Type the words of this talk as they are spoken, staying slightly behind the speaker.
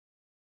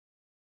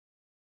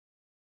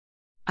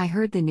I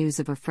heard the news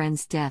of a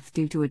friend's death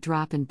due to a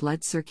drop in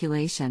blood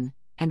circulation,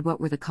 and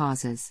what were the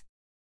causes?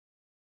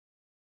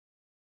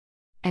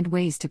 And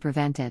ways to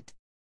prevent it.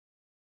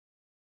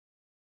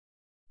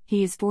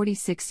 He is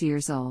 46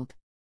 years old.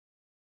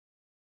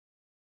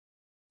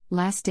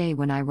 Last day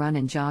when I run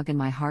and jog and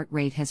my heart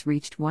rate has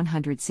reached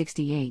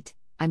 168,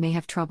 I may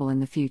have trouble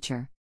in the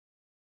future.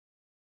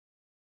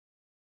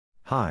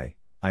 Hi,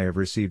 I have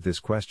received this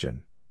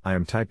question. I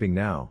am typing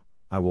now.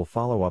 I will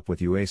follow up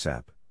with you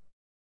ASAP.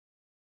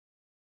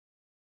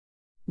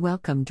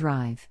 Welcome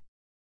Drive.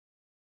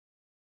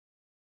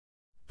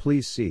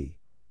 Please see.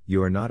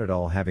 You are not at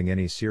all having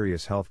any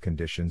serious health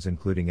conditions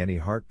including any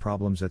heart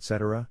problems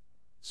etc.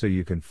 So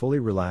you can fully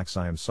relax.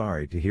 I am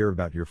sorry to hear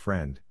about your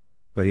friend,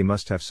 but he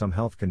must have some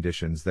health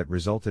conditions that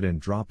resulted in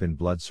drop in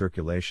blood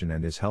circulation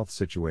and his health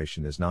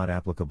situation is not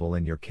applicable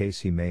in your case.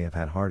 He may have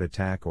had heart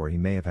attack or he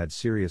may have had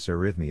serious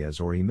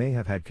arrhythmias or he may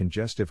have had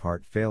congestive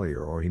heart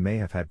failure or he may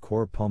have had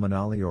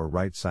cor-pulmonale or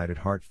right-sided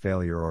heart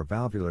failure or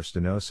valvular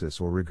stenosis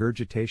or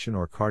regurgitation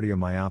or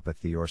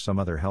cardiomyopathy or some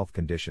other health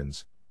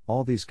conditions.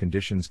 All these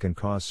conditions can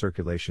cause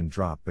circulation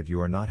drop but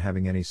you are not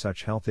having any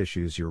such health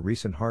issues. Your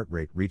recent heart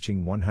rate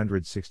reaching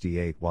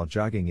 168 while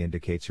jogging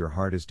indicates your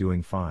heart is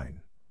doing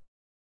fine.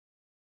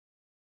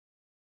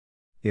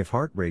 If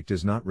heart rate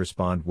does not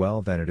respond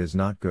well then it is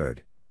not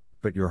good.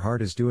 But your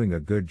heart is doing a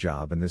good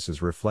job and this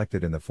is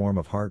reflected in the form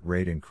of heart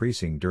rate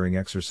increasing during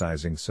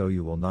exercising, so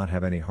you will not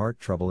have any heart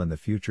trouble in the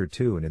future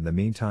too, and in the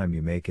meantime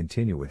you may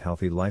continue with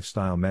healthy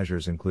lifestyle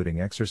measures including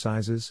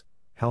exercises,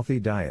 healthy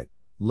diet,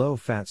 low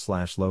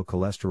fat/low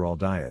cholesterol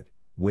diet,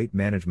 weight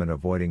management,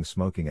 avoiding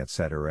smoking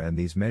etc. and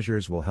these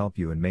measures will help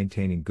you in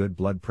maintaining good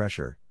blood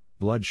pressure,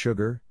 blood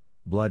sugar,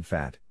 blood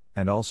fat,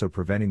 and also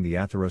preventing the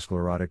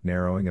atherosclerotic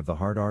narrowing of the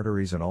heart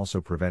arteries and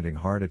also preventing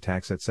heart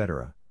attacks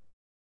etc.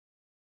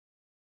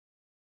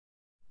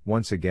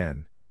 Once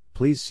again,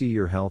 please see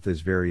your health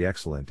is very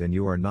excellent and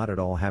you are not at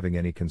all having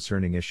any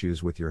concerning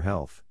issues with your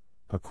health.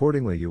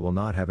 Accordingly you will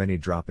not have any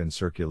drop in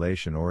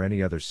circulation or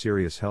any other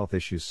serious health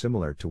issues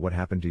similar to what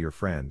happened to your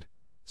friend.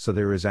 So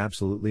there is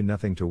absolutely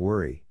nothing to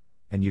worry,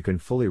 and you can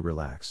fully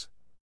relax.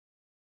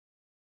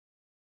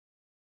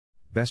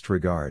 Best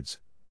regards,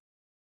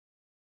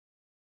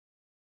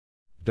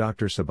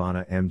 Dr.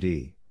 Subbanna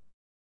MD.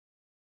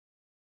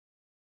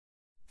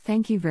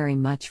 Thank you very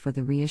much for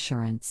the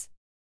reassurance.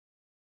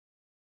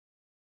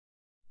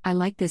 I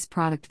like this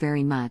product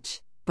very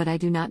much, but I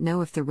do not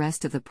know if the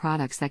rest of the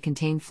products that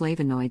contain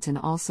flavonoids and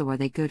also are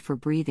they good for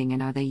breathing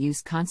and are they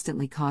used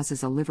constantly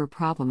causes a liver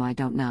problem. I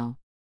don't know.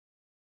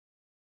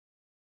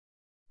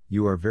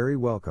 You are very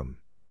welcome.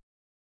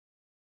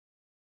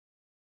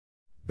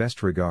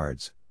 Best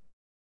regards.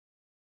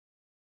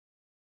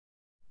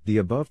 The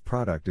above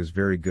product is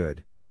very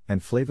good,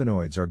 and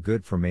flavonoids are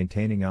good for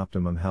maintaining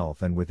optimum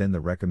health and within the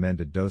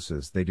recommended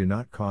doses they do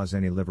not cause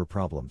any liver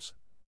problems.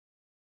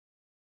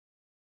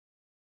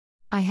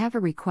 I have a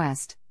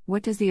request.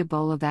 What does the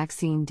Ebola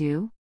vaccine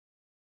do?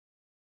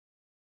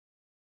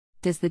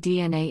 Does the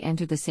DNA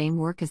enter the same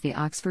work as the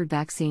Oxford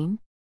vaccine?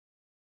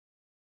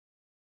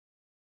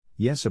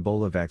 Yes,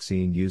 Ebola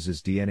vaccine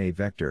uses DNA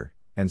vector,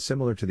 and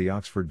similar to the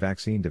Oxford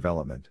vaccine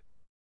development.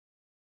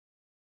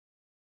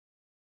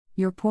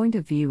 Your point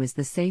of view is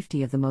the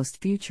safety of the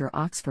most future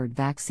Oxford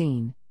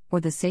vaccine,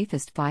 or the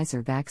safest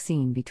Pfizer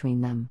vaccine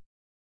between them.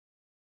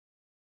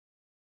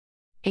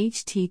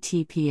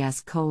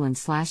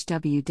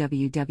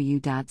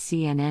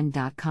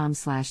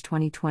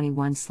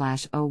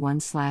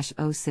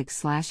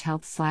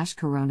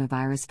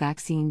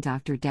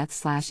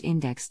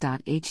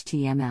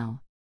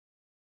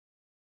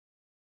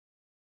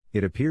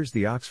 It appears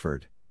the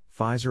Oxford,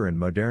 Pfizer and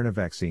Moderna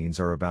vaccines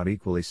are about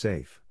equally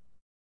safe.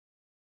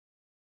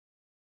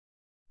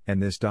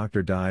 And this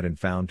doctor died and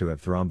found to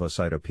have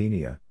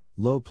thrombocytopenia,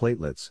 low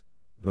platelets,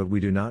 but we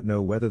do not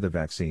know whether the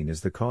vaccine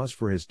is the cause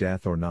for his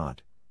death or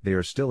not. They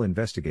are still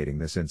investigating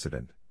this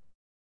incident.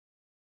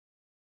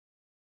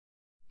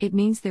 It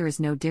means there is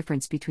no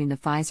difference between the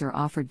Pfizer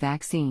offered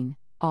vaccine,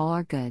 all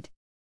are good.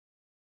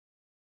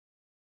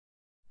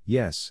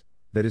 Yes,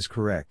 that is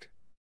correct.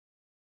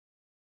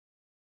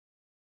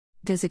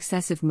 Does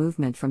excessive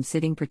movement from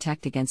sitting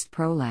protect against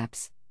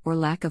prolapse, or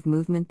lack of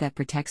movement that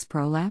protects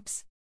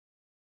prolapse?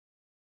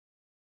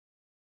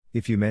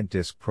 If you meant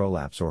disc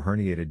prolapse or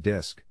herniated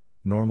disc,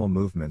 normal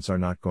movements are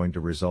not going to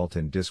result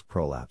in disc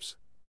prolapse.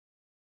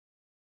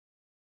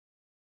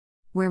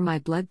 Where my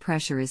blood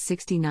pressure is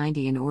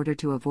 60/90 in order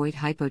to avoid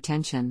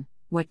hypotension,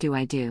 what do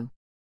I do?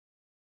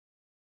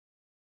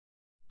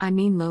 I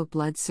mean low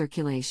blood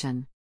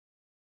circulation.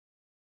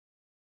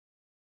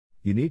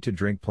 You need to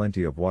drink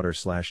plenty of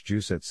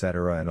water/juice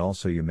etc. and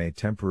also you may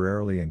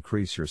temporarily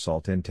increase your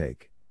salt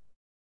intake.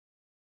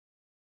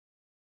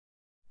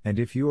 And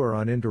if you are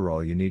on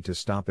Inderal you need to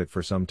stop it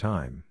for some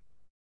time.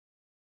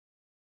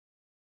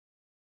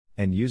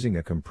 And using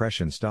a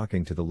compression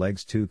stocking to the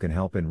legs too can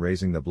help in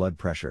raising the blood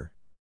pressure.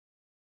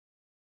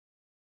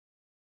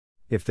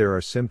 If there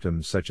are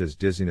symptoms such as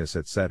dizziness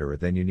etc.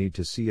 then you need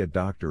to see a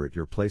doctor at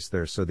your place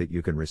there so that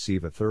you can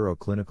receive a thorough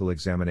clinical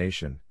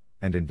examination,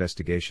 and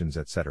investigations,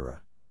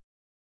 etc.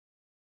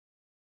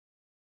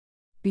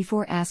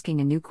 Before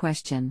asking a new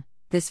question,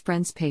 this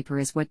friend's paper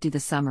is what do the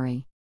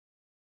summary.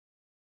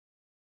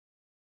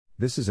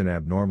 This is an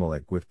abnormal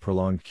IC with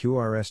prolonged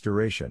QRS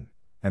duration,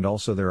 and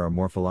also there are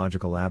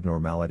morphological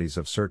abnormalities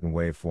of certain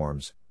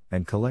waveforms,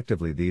 and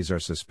collectively these are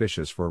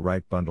suspicious for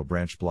right bundle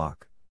branch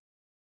block.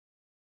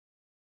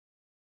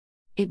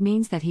 It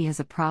means that he has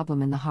a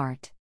problem in the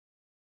heart.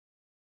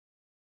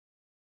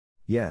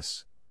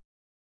 Yes.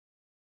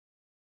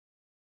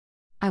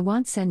 I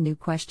want send new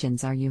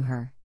questions. Are you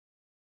her?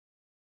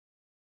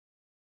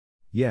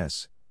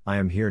 Yes, I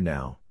am here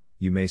now.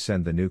 You may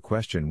send the new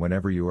question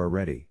whenever you are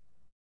ready.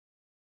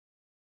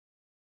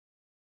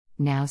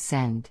 Now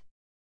send.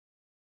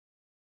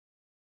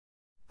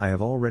 I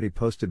have already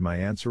posted my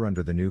answer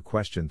under the new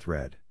question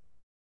thread.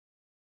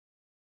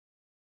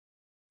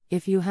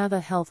 If you have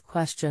a health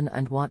question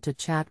and want to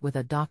chat with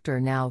a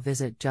doctor now,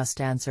 visit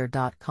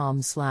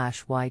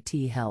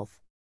justanswer.com/ythealth.